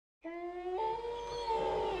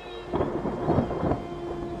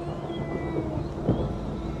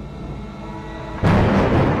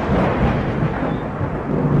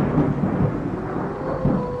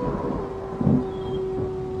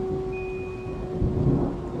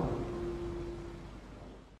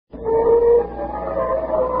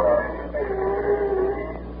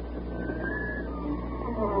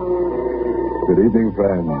Good evening,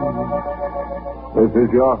 friends. This is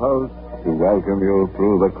your host to welcome you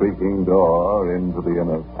through the creaking door into the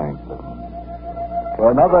Inner Sanctum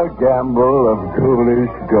for another gamble of ghoulish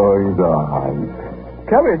goings-on.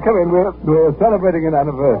 Come in. We're celebrating an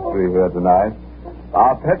anniversary here tonight.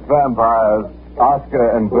 Our pet vampires,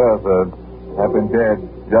 Oscar and Bertha, have been dead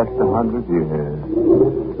just 100 years.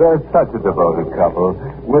 They're such a devoted couple.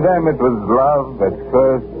 With them, it was love at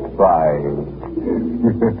first sight.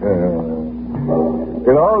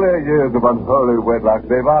 In all their years of unholy wedlock,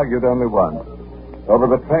 they've argued only once, over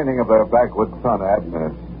the training of their backward son,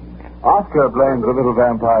 Abner. Oscar blamed the little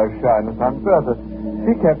vampire's shyness on Bertha.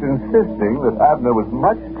 She kept insisting that Abner was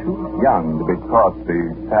much too young to be taught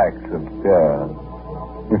the acts of death.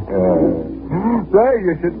 Say,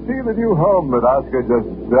 you should see the new home that Oscar just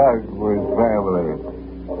dug for his family,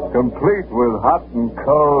 complete with hot and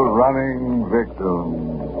cold running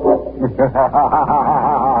victims.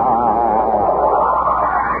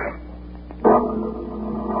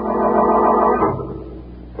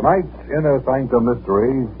 Tonight's Inner Sanctum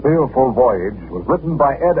Mystery, Fearful Voyage, was written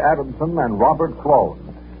by Ed Adamson and Robert Sloan,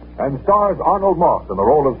 and stars Arnold Moss in the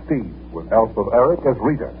role of Steve, with Elspeth Eric as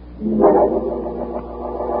Rita.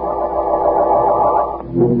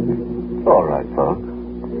 All right, folks.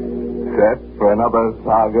 Set for another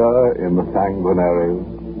saga in the sanguinary.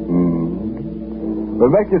 Well,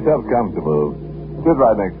 make yourself comfortable. Sit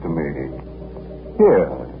right next to me. Here,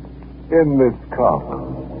 in this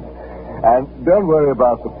coffin. And don't worry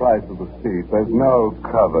about the price of the seat. There's no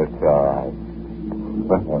cover charge.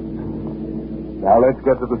 Now let's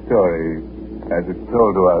get to the story as it's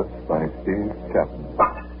told to us by Steve Chapman.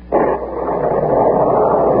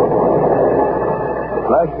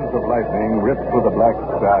 Flashes of lightning rip through the black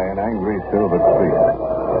sky in angry silver streaks.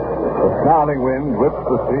 The snarling wind whips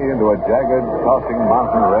the sea into a jagged, tossing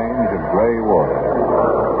mountain range of gray water.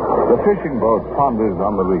 The fishing boat ponders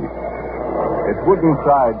on the reef, its wooden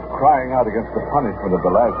sides crying out against the punishment of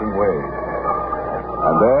the lashing waves.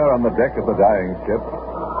 And there on the deck of the dying ship,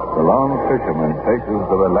 the lone fisherman faces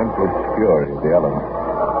the relentless fury of the elements.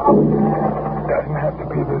 It doesn't have to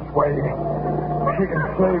be this way. She can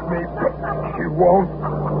save me, but she won't.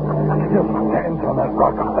 She just stands on that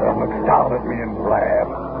rock up there and looks down at me and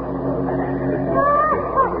laughs.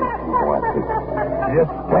 She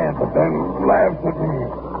just stands and then laughs at me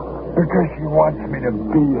because she wants me to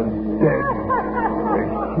be as dead as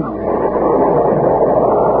she is.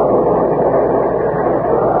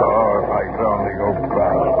 Oh, if I could only go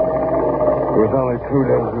back. It was only 2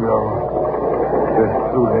 days ago. Just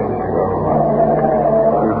 2 days ago.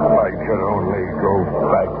 If I could only go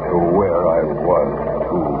back to where I was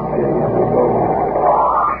 2 days ago.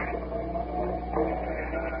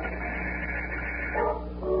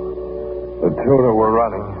 The tuna were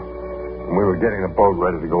running, and we were getting the boat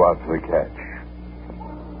ready to go out for the catch.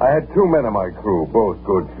 I had 2 men on my crew, both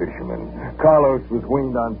good fishermen. Carlos was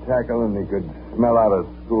weaned on tackle, and he could smell out a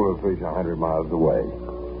school of fish 100 miles away.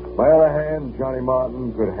 My other hand, Johnny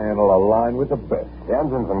Martin, could handle a line with the best. The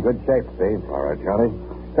engine's in good shape, Steve. All right, Johnny.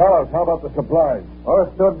 Carlos, how about the supplies? All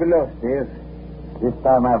stored below, Steve. This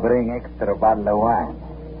time I bring extra bottle of wine.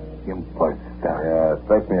 Import stuff. Yeah,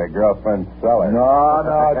 expect me a girlfriend seller. No,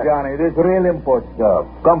 Johnny. This real import stuff.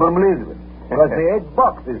 Come from Lisbon. Because the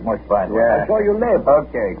 $8 is much finer. Yeah. I saw you live.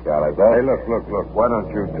 Okay, Carlos. Hey, look. Why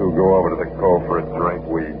don't you two go over to the cove for a drink?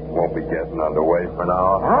 We won't be getting underway for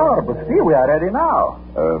now. Oh, but Steve, we are ready now.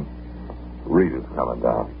 Rita's coming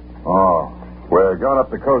down. Oh. We're going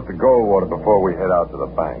up the coast to Goldwater before we head out to the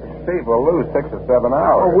bank. Steve, we'll lose 6 or 7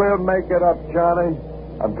 hours. Oh, we'll make it up, Johnny.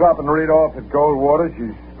 I'm dropping Rita off at Goldwater.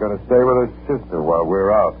 She's going to stay with her sister while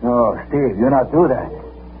we're out. No, Steve, you not do that.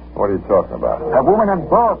 What are you talking about? A woman on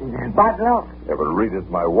board is bad luck. Yeah, but Rita's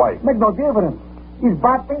my wife. Make no difference. It's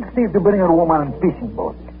bad thing, Steve, to bring a woman on fishing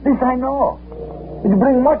boat. This I know. It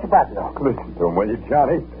bring much bad luck. Listen to him, will you,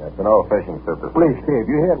 Johnny? It's an old fishing sister. Please, Steve,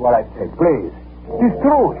 you heard what I said. Please. It's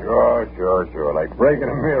true. Sure. Like breaking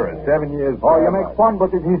a mirror. 7 years. Oh, you make fun,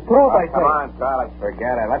 but it is true, I say. Come on, Carlos.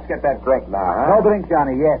 Forget it. Let's get that drink now, huh? No drink,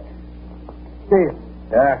 Johnny, yet. Steve.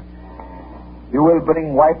 Yeah? You will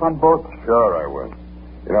bring wife on boat? Sure I will.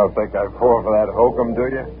 You don't think I'd fall for that hokum, do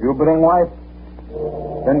you? You bring wife?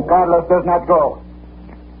 Then Carlos does not go.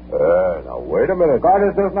 Now, wait a minute.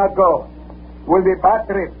 Carlos does not go. Will be bad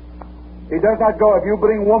trip. He does not go if you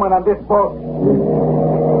bring woman on this boat.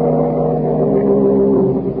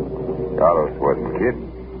 Carlos wasn't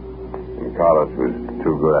kidding. And Carlos was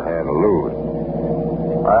too good a hand to lose.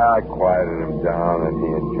 I quieted him down, and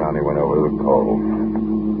he and Johnny went over to the cove.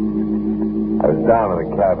 I was down in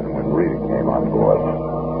the cabin when Rita came on board.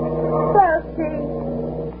 Thirsty.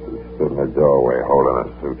 She stood in the doorway holding a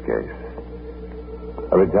suitcase.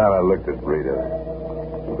 Every time I looked at Rita,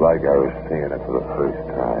 it was like I was seeing her for the first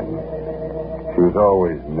time. She was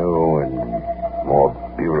always new and more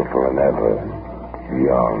beautiful than ever.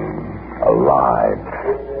 Young, alive.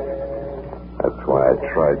 That's why I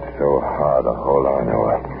tried so hard to hold on to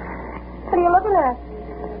her. What are you looking at?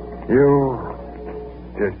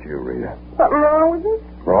 Just you, Rita. Something wrong with me?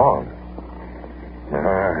 Wrong?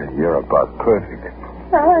 You're about perfect.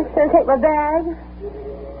 Oh, I'm going to take my bag.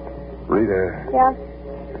 Rita, Yeah?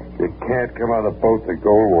 you can't come on the boat to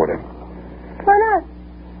Goldwater. Why not?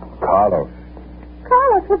 Carlos.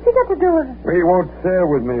 Carlos, what's he got to do with it? He won't sail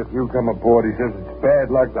with me if you come aboard. He says it's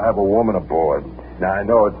bad luck to have a woman aboard. Now, I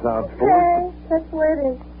know it sounds foolish. Okay, that's the way it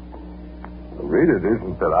is. Rita, it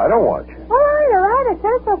isn't that I don't want you. All right,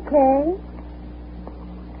 that's okay.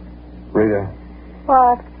 Rita,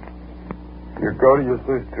 What? you go to your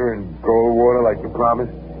sister in Goldwater like you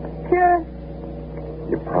promised? Sure.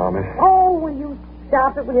 You promised? Oh, will you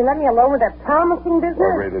stop it? Will you let me alone with that promising business?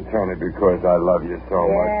 Well, Rita, it's only because I love you so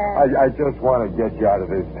much. I just want to get you out of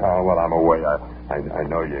this town while I'm away. I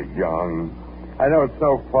know you're young. I know it's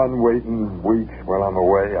no fun waiting weeks while I'm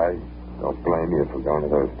away. I don't blame you for going to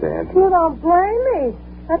those dances. You don't blame me.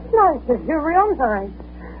 That's nice. You're real nice.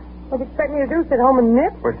 What do you expect me to do? Sit home and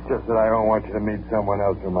nip? But it's just that I don't want you to meet someone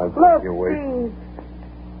else who might Look, take you away. Steve.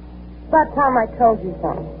 About time I told you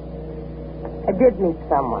something. I did meet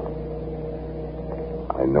someone.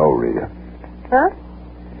 I know, Rita. Huh?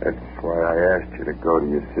 That's why I asked you to go to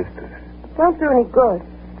your sister's. Don't do any good.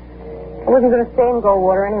 I wasn't going to stay in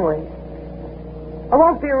Goldwater anyway. I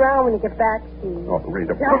won't be around when you get back, Steve. Oh,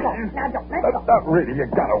 Rita, Now please. don't. Let go. Rita, you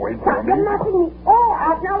gotta wait for Stop. me. You're knocking me all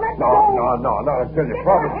out. Now let go. No, until you Get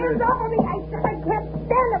promise your me. hands off of me. I said I can't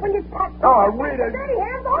stand it when you touch me. Oh, Rita. Steady,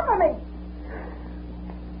 hands off of me.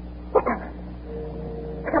 Look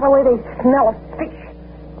at the way they smell of fish.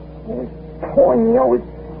 Poor nose,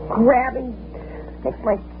 grabbing, makes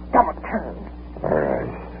my stomach turn. All right.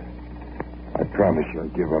 I promise you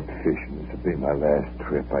I'll give up fishing. This will be my last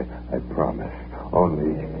trip. I promise.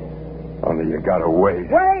 Only you gotta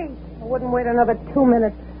wait. Wait! I wouldn't wait another 2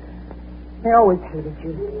 minutes. I always hated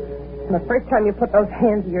you. And the first time you put those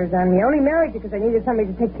hands of yours on me, I only married you because I needed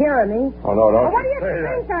somebody to take care of me. Oh, no, don't What do you say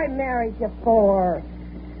think that. I married you for?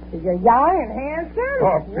 Because you're young and handsome?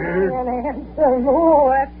 Oh, dear. Young and handsome. Oh,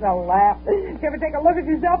 that's a laugh. You ever take a look at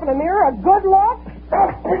yourself in the mirror? A good look?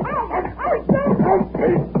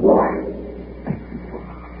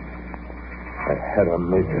 I had to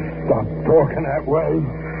make her stop talking that way.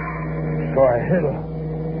 So I hit her.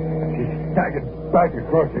 She staggered back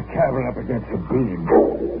across the cabin up against the beam.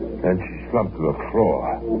 Then she slumped to the floor.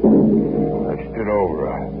 I stood over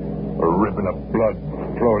her. A ribbon of blood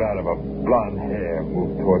flowed out of her blonde hair,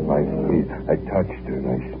 moved toward my feet. I touched her and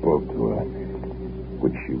I spoke to her.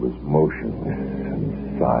 But she was motionless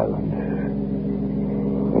and silent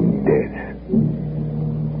and dead.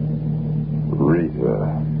 Rita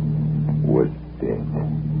was dead.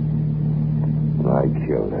 I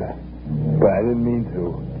killed her. But I didn't mean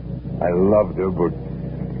to. I loved her, but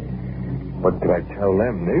what could I tell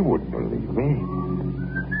them? They wouldn't believe me.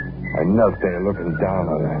 I knelt there looking down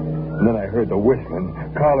on her. And then I heard the whistling.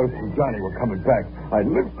 Carlos and Johnny were coming back. I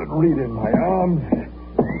lifted Rita in my arms and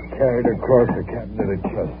carried her across the cabin to the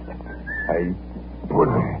chest. I put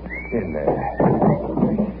her in there.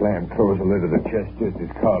 I slammed close the lid of the chest just as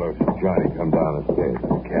Carlos and Johnny come down the stairs to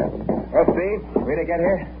the cabin. Well, Steve, Rita get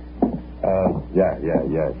here?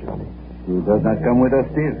 Yeah, Johnny. He does not come with us,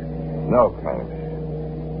 Steve. No, Carlos.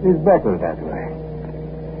 He's better that way.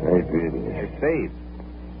 Maybe it is. Steve.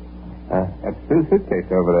 Huh? That's Phil's suitcase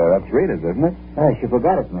over there. That's Rita's, isn't it? She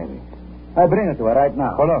forgot it, maybe. I bring it to her right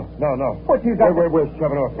now. Oh, no. What you got? We're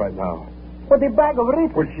shoving off right now. What, the bag of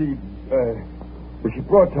Rita? Well, she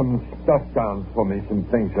brought some stuff down for me, some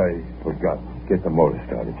things I forgot. Get the motor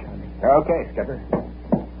started, Johnny. Okay, Skipper.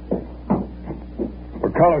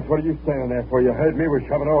 Well, Carlos, what are you standing there for? You heard me. We're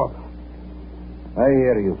shoving off. I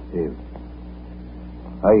hear you, Steve.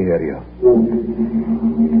 I hear you.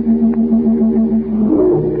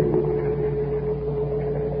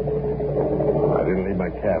 I didn't leave my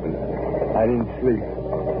cabin. I didn't sleep.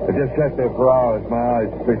 I just sat there for hours, my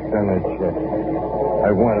eyes fixed on that chest.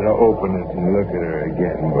 I wanted to open it and look at her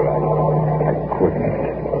again, but I couldn't.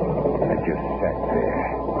 I just sat there.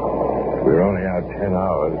 We were only out 10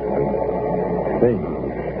 hours when things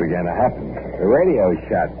began to happen. The radio's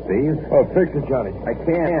shot, Steve. Oh, fix it, Johnny. I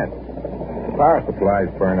can't. The power supply's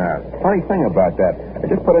burned out. Funny thing about that, I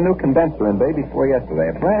just put a new condenser in day before yesterday,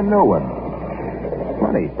 a brand new one.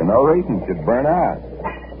 Funny, for no reason, it should burn out.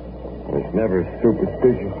 I was never a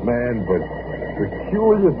superstitious man, but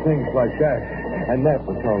peculiar things like that. And that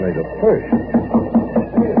was only the first.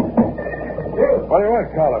 What do you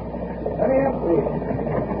want, Carlos? Let me up, please.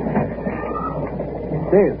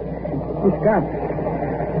 Dave, this gun.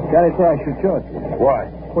 Gotta say I should show it to you. Why?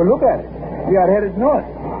 Well, look at it. We are headed north.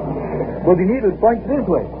 Well, the needle points this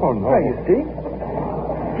way. Oh, no. There, you see?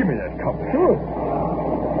 Give me that compass. Sure.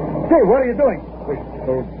 Dave, what are you doing?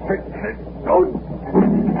 Oh,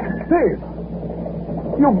 Dave,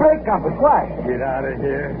 you break compass. Why? get out of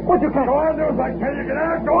here. What you can't... Go on, do as I tell you. Get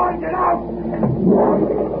out. Go on, get out.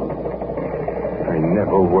 I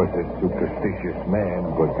never was a superstitious man,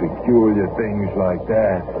 but peculiar things like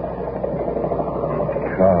that.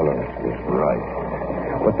 Carlos was right.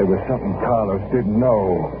 But there was something Carlos didn't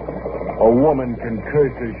know. A woman can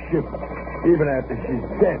curse her ship even after she's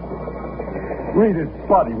dead. Rita's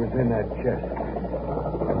body was in that chest.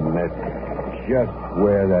 And that's just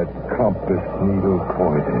where that compass needle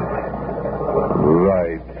pointed.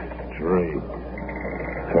 Right straight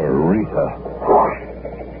to Rita.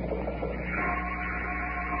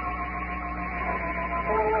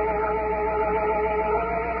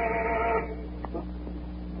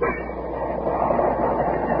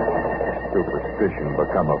 Superstition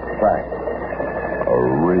become a fact. A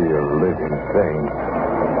real living thing.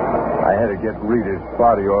 I had to get Rita's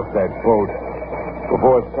body off that boat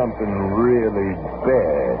before something really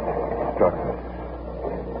bad struck us.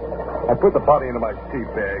 I put the body into my sea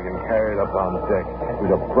bag and carried it up on deck. It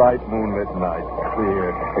was a bright moonlit night,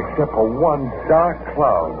 clear, except for one dark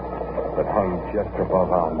cloud that hung just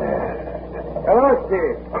above our mast. Hello,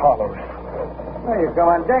 Steve. Carlos. Well, you've come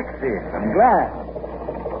on deck, Steve. I'm glad.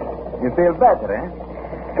 You feel better, eh?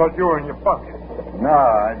 Thought you were in your bunk. No,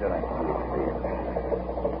 I don't feel, Steve.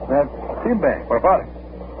 That feedback. What about it?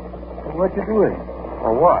 What you doing?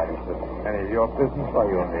 Or why? Is it any of your business? Why,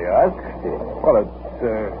 you only ask, Steve. Well, it's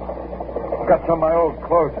got some of my old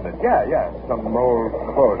clothes in it. Yeah, some old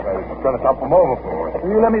clothes. I was trying to top them over for.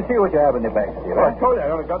 Will you let me see what you have in your bag, Steve? Well, I told you I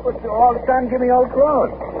only got But you all the time give me old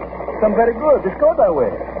clothes. Some very good. This coat I wear.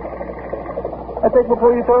 I take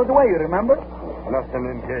before you throw it away, you remember? Nothing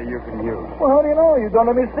in here you can use. Well, how do you know? You don't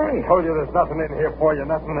let me see. I told you there's nothing in here for you.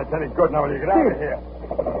 Nothing that's any good. Now, will you get out of here?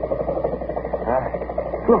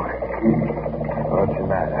 Look. What's the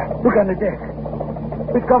matter? Look on the deck.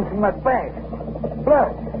 It comes from that bag.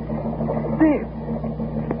 Blood. Steve.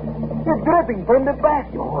 It's dripping from the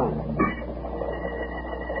back.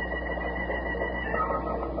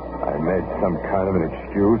 I made some kind of an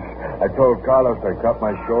excuse. I told Carlos I cut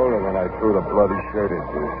my shoulder, and then I threw the bloody shirt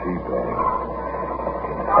into the sea bag.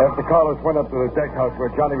 After Carlos went up to the deck house where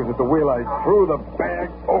Johnny was at the wheel, I threw the bag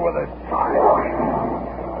over the side.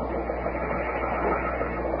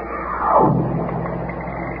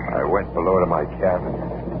 I went below to my cabin.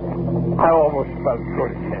 I almost felt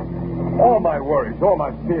good again. All my worries, all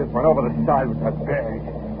my fears went over the side with that bag.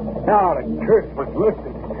 Now the curse was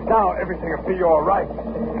lifted. Now everything will be all right.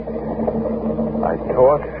 I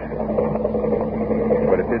thought,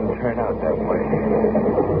 but it didn't turn out that way.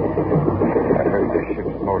 I heard the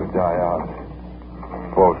ship's motor die out.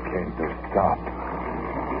 Boat came to a stop.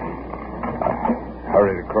 I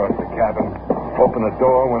hurried across the cabin, opened the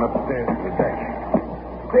door, went upstairs to the deck.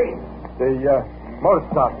 Steve. The motor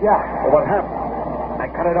stopped. Yeah. Well, what happened? I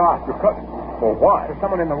cut it off. You cut? Well, why? There's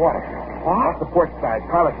someone in the water. What? Off the port side.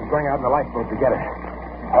 Carlos is going out in the lifeboat to get her.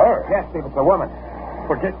 Her? Yes, Steve, it's a woman.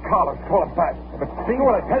 Forget Carlos. Call him back. But see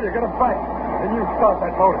what I tell you. Get him back. And you start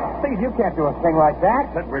that motor. Steve, you can't do a thing like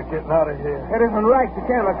that. Then we're getting out of here. It isn't right. You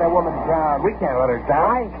can't let that woman drown. We can't let her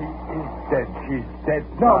die. She's dead. She's dead.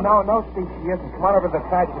 No, Steve, she isn't. Come on over to the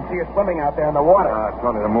side. You can see her swimming out there in the water. It's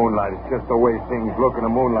only the moonlight. It's just the way things look in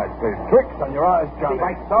the moonlight. Plays tricks on your eyes, Johnny. Steve,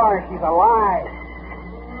 I saw her. She's alive.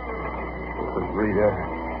 It was Rita.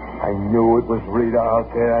 I knew it was Rita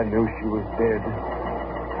out there. I knew she was dead.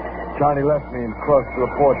 Johnny left me and crossed to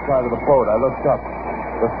the port side of the boat. I looked up.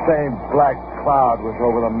 The same black cloud was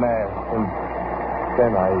over the mast. And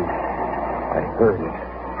then I heard it.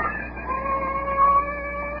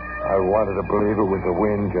 I wanted to believe it was the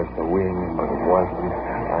wind, just the wind, but it wasn't.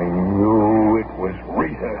 I knew it was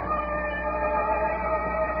Rita.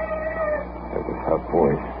 It was her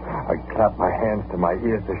voice. I clapped my hands to my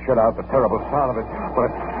ears to shut out the terrible sound of it, but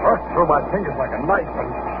it struck through my fingers like a knife and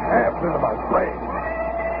stabbed into my brain.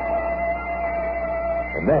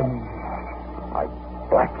 And then I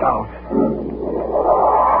blacked out.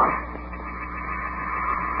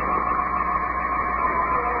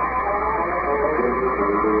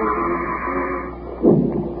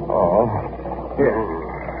 Oh.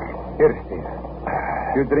 Here, Steve.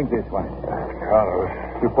 You drink this one. Carlos.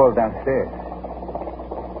 You fall downstairs.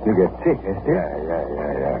 You get sick, eh, Steve?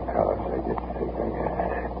 Yeah, Carlos. I get sick, I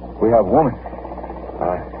guess. We have woman.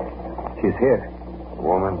 She's here.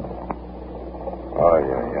 Woman? Oh,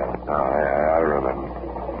 yeah. I remember.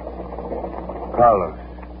 Carlos,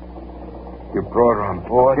 you brought her on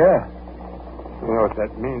board? Yeah. You know what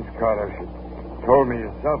that means, Carlos? You told me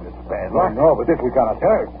yourself it's bad luck. No, but this we cannot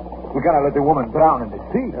hurt. We cannot let the woman drown in the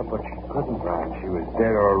sea. Yeah, but she couldn't drown. She was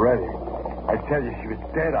dead already. I tell you, she was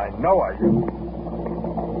dead. I know I do.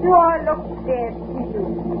 Do I look dead to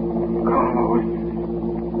you? Carlos.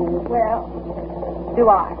 Well, do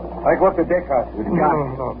I? I go up to deck house with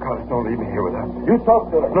John. No, Carlos, don't leave me here with her. You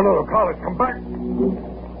talk to her. No, Carlos, come back.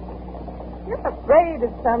 You're afraid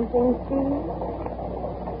of something, Steve.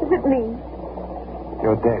 Is it me?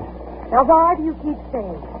 You're dead. Now, why do you keep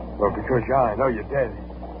saying that? Well, because I know you're dead.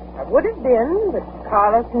 I would have been, but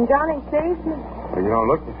Carlos and Johnny saved me. Well, you don't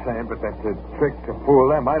look the same, but that's a trick to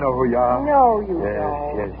fool them. I know who you are. No, you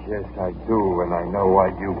don't. Yes, I do, and I know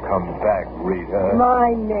why you come back, Rita.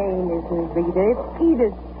 My name isn't Rita. It's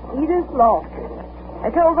Edith. Edith Lawson.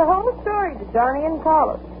 I told the whole story to Johnny and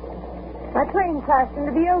Carlos. My train crashed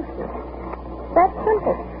into the ocean. That's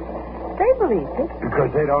simple. They believed it.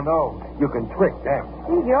 Because they don't know. You can trick them.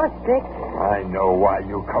 See, you're sick. I know why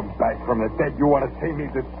you come back from the dead. You want to see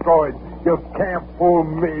me destroyed. You can't fool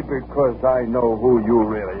me because I know who you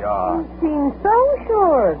really are. You seem so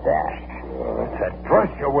sure of that. Oh, it's that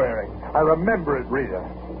dress you're wearing. I remember it, Rita.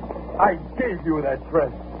 I gave you that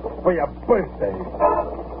dress for your birthday.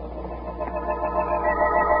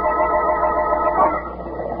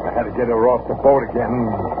 I had to get her off the boat again,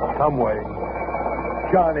 some way.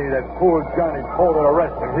 Johnny, that fool Johnny, told her the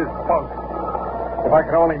rest in his bunk. If I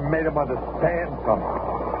could only made him understand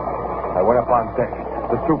somehow. I went up on deck.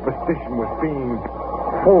 The superstition was being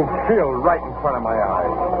fulfilled right in front of my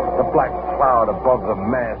eyes. The black cloud above the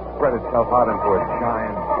mast spread itself out into a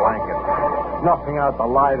giant blanket, snuffing out the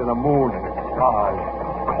light of the moon and the stars.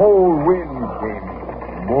 Cold wind came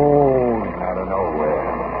moaning out of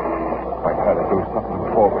nowhere. I tried to do something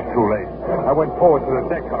before it was too late. I went forward to the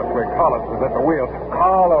deck house where Carlos was at the wheel.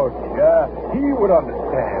 Carlos, yeah, he would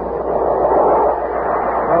understand.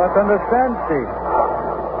 Let's understand, Steve.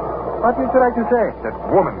 What would you like to say? That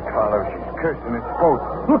woman, Carlos, she's cursing this boat.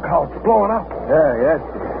 Look how it's blowing up. Yes.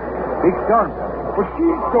 Big storm. Well,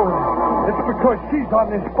 she's going. It's because she's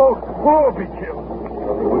on this boat. We'll all be killed.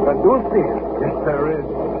 We can do, Steve. Yes, there is.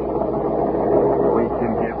 We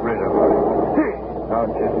can get rid of her. See?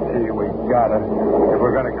 Don't you see? We gotta. If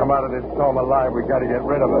we're gonna come out of this storm alive, we gotta get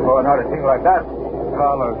rid of her. Oh, not a thing like that.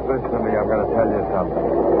 Carlos, listen to me. I'm gonna tell you something.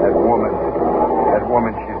 That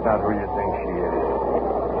woman, she's not who you think she is.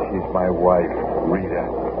 She's my wife, Rita.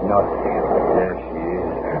 Not Steve. Yes, she is.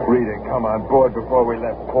 Rita, come on board before we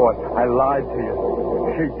left port. I lied to you.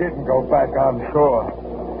 She didn't go back on shore.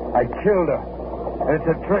 I killed her. And it's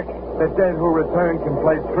a trick. The dead who return can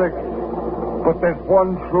play tricks. But there's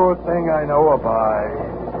one sure thing I know about.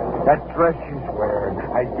 That dress she's wearing,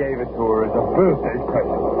 I gave it to her as a birthday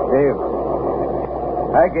present. Steve,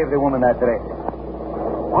 I gave the woman that dress.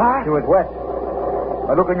 What? She was wet.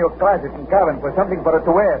 I look in your closet and cabin for something for her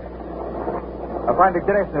to wear. I find the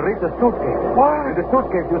dress in Rita's suitcase. What? In the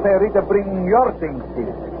suitcase, you say, Rita, bring your things,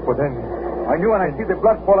 Steve. Well, then... I knew when I see the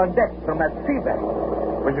blood fall on deck from that sea bag.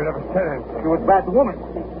 But you never said anything. She was a bad woman,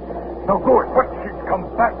 Steve. No good. But she's come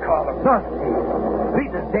back, Carlos. No, Steve.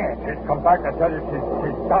 Rita's dead. She's come back. I tell you,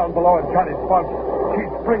 she's down below in Johnny's bunk.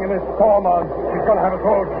 She's bringing this storm on. She's going to have us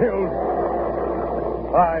all killed.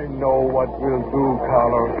 I know what we'll do,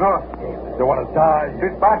 Carlos. No, Steve. You want to die?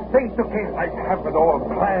 This bad thing to kill. I have it all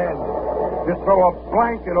planned. You throw a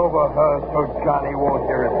blanket over her so Johnny won't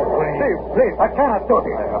hear it scream. Steve, please, I cannot do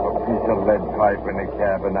this. I have a piece of lead pipe in the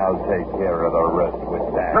cabin. I'll take care of the rest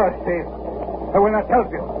with that. No, Steve. I will not help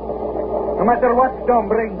you. No matter what storm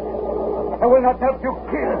brings, I will not help you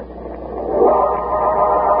kill.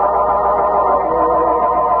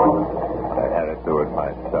 I had to do it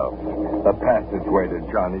myself. The passageway to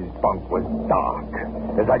Johnny's bunk was dark.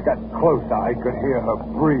 As I got closer, I could hear her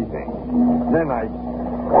breathing. Then I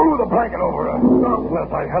threw the blanket over her.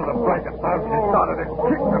 As I held the blanket down, she started to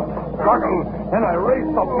kick and struggle. Then I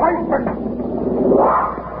raised the pipe and...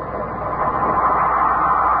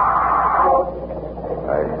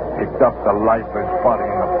 I picked up the lifeless body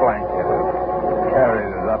in the blanket and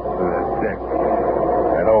carried it up to the deck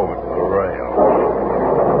and over to the rail.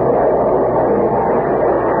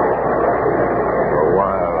 For a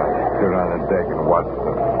while, I stood on the deck and watched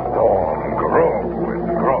the storm grow and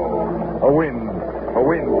grow. A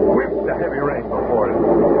wind whipped the heavy rain before it.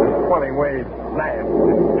 The swelling waves lashed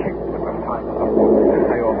and kicked at the top of the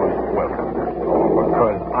boat. I almost welcomed the storm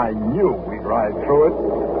because I knew we'd ride through it.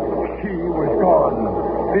 She was gone.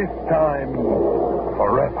 This time,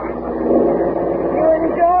 forever. You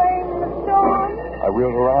enjoying the storm? I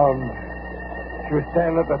wheeled around. She was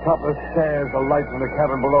standing at the top of the stairs. The light from the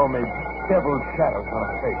cabin below made devil's shadows on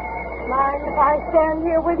her face. Mind if I stand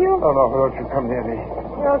here with you? Oh, no, don't you come near me.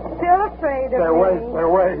 You're still afraid of Stay me. away, stay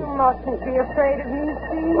away. You mustn't be afraid of me,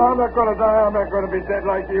 Steve. I'm not going to die. I'm not going to be dead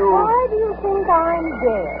like you. Why do you think I'm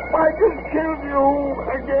dead? I can kill you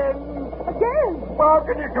again. Again? How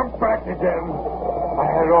can you come back again? I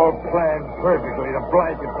had it all planned perfectly. The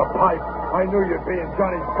blankets, the pipe. I knew you'd be in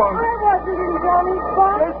Johnny's bunk. I wasn't in Johnny's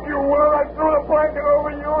bunk. Yes, you were. I threw the blanket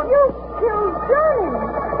over you. You killed Johnny.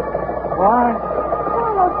 Why?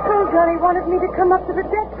 Carlos told Johnny wanted me to come up to the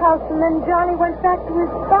deck house, and then Johnny went back to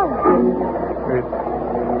his bunk.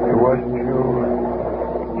 It wasn't you.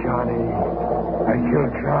 Johnny. I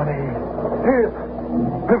killed Johnny. Steve,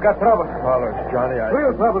 we've got trouble. Carlos, Johnny,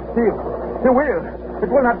 Real trouble, Steve. The wheel. It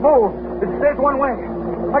will not move. It stays one way.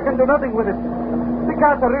 I can do nothing with it.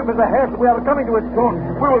 Because the reef is ahead. We are coming to it soon.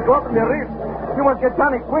 We will go up in the reef. You must get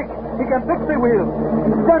Johnny quick. He can fix the wheel.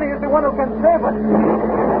 Johnny is the one who can save us.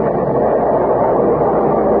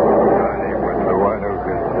 Johnny was the one who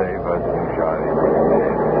could save us, and Johnny was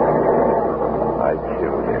dead. I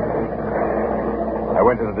killed him. I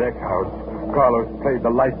went to the deck house. Carlos played the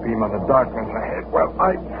light beam on the darkness ahead. Well,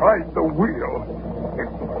 I tried the wheel.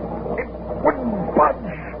 It wouldn't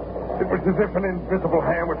budge. It was as if an invisible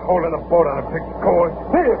hand was holding the boat on a fixed course.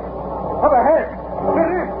 Steve, up ahead. The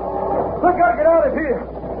reef. We've got to get out of here.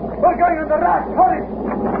 We're going on the raft. Hurry.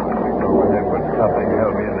 It was something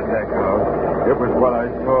held me in the deck house. It was what I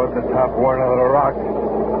saw at the top one of the rocks.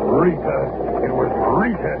 Rita. It was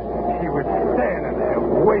Rita. She was standing there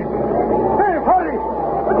waiting. Steve, hurry.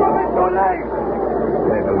 It will be too late.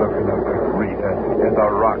 They're looking up at Rita as the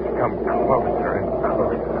rocks come closer and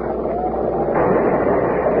closer.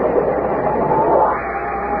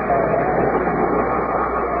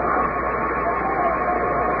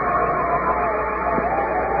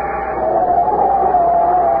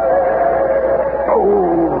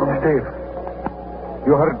 Steve,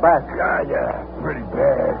 you hurt bad. Yeah. Pretty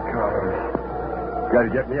bad, Carlos. Got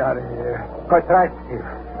to get me out of here. Quite right, Steve.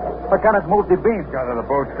 I cannot move the beam. Got the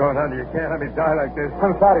boat's going under. You can't let me die like this.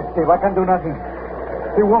 I'm sorry, Steve. I can do nothing.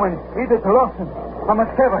 The woman, Edith Lawson. I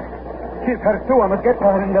must save her. She's hurt, too. I must get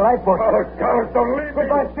her in the lifeboat. Carlos, don't leave me.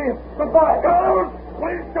 Goodbye, Steve. Goodbye. Carlos,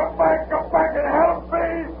 please come back and help me.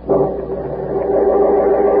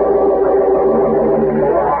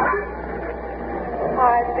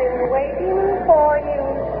 I've been waiting for you,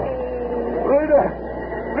 Steve.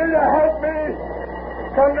 Rita, help me.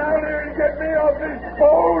 Come down here and get me off this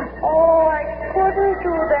boat. Oh, I couldn't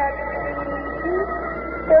do that, Steve.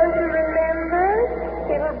 Don't you remember?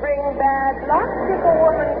 It'll bring bad luck if a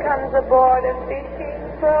woman comes aboard a fishing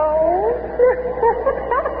boat.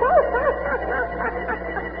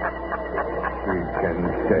 She can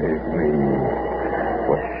save me,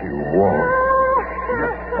 but she won't.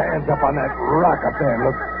 Just stands up on that rock up there and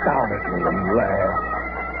looks down at me and laughs.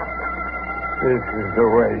 This is the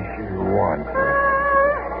way she wants it.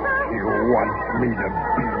 She wants me to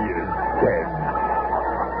be as dead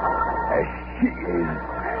as she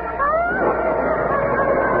is.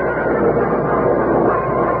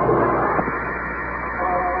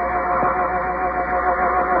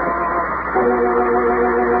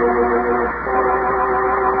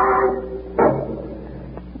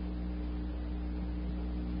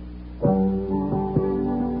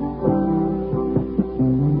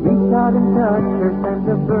 Reach out and touch her, send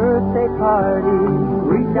a birthday party.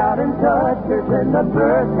 Reach out and touch her, send a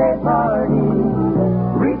birthday party.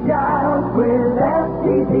 Reach out with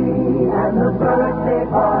FTD and the birthday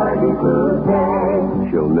party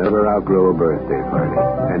bouquet. She'll never outgrow a birthday party.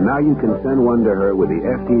 And now you can send one to her with the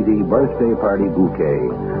FTD Birthday Party Bouquet.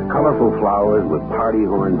 Colorful flowers with party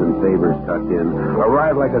horns and favors tucked in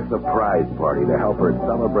arrive like a surprise party to help her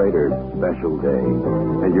celebrate her special day.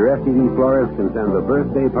 And your FTD florist can send the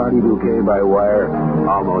Birthday Party Bouquet by wire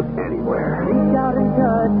almost anywhere. Reach out and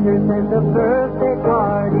touch her, send a birthday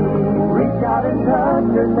party. Reach out and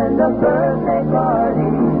touch her, send a birthday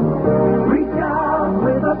party. Reach out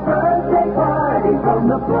with a birthday party from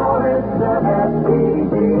the florist of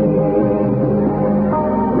FTD.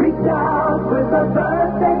 Reach out with a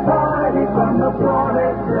birthday party from the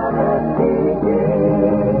florist of FTD.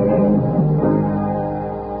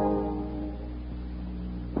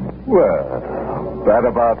 Well, that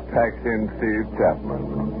about packs in Steve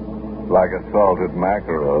Chapman. Like a salted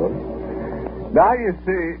mackerel. Now you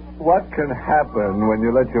see what can happen when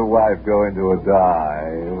you let your wife go into a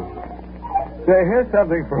dive. Say, here's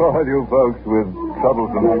something for all you folks with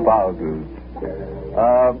troublesome spouses.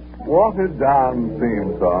 Watered down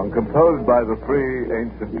theme song composed by the three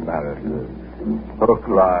ancient mariners. Hook,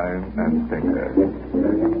 line, and sinker.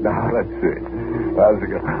 Now, let's see. How's it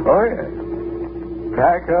go? Oh, yes.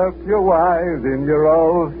 Pack up your wives in your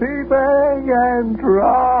old sea bag and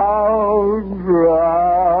drown,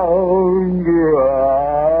 drown,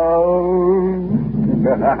 drown.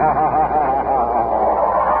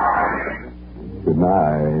 Good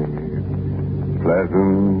night.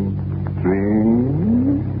 Pleasant dreams.